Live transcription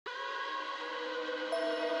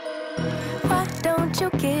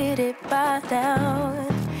get it by now.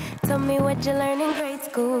 Tell me what you learned in grade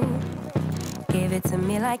school. Give it to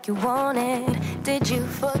me like you want it. Did you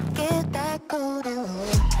forget that golden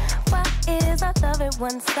rule? Why is our love it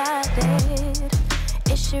one-sided?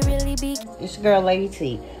 It should really be. It's your girl, Lady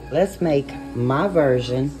T. Let's make my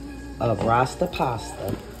version of Rasta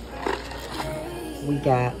pasta. We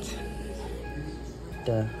got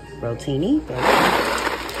the Rotini.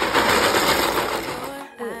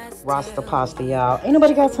 Rasta pasta, y'all. Ain't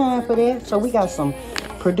nobody got time for that. So we got some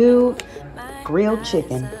Purdue grilled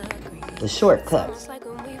chicken, the shortcut.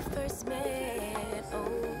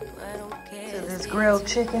 To this grilled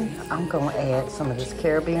chicken, I'm gonna add some of this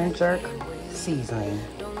Caribbean jerk seasoning.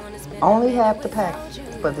 Only half the pack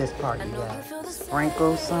for this part, you guys.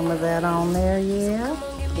 Sprinkle some of that on there, yeah.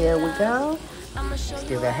 There we go.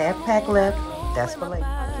 Still got half pack left. That's for later.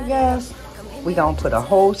 You guys, we gonna put a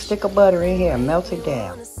whole stick of butter in here and melt it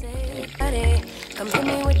down. Come hit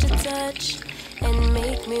me with your touch and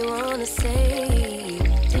make me wanna say,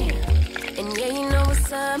 damn. And yeah, you know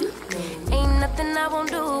what's up. Ain't nothing I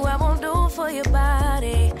won't do for your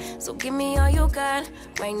body. So give me all you got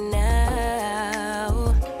right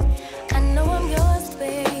now. I know I'm yours,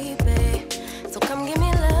 baby. So come give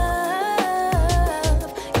me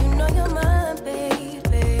love. You know you're mine,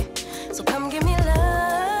 baby. So come give me love.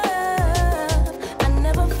 I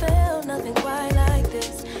never felt nothing quite like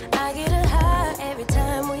this. I get a high every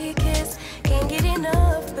time we kiss. Can't get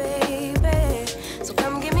enough, baby. So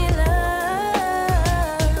come give me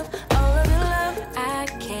love. All of the love, I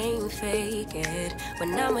can't fake it.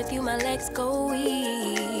 When I'm with you, my legs go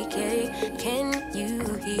weak, yeah. Can you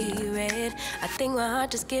hear it? I think my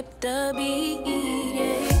heart just skipped a beat,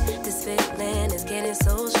 yeah. This feeling is getting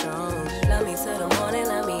so strong. Love me till the morning,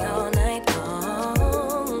 love me all night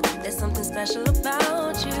long. There's something special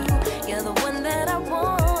about you. You're the one that I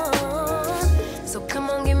want. So come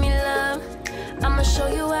on, give me love. I'ma show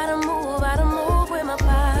you how to move with my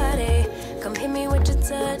body. Come hit me with your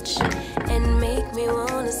touch and make me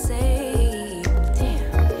wanna say,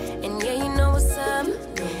 damn. And yeah, you know what's up.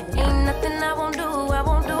 Ain't nothing I won't do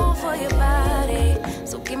for your body.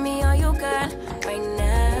 So give me all you got right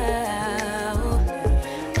now.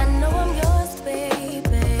 I know I'm yours,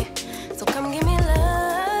 baby. So come give me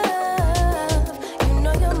love. You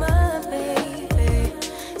know you're mine, baby.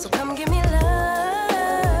 So come give me love.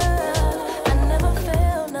 I never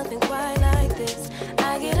felt nothing quite like this.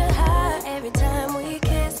 I get a high every time we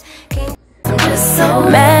kiss. I'm just so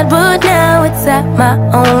mad, but now it's at my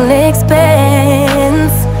own expense.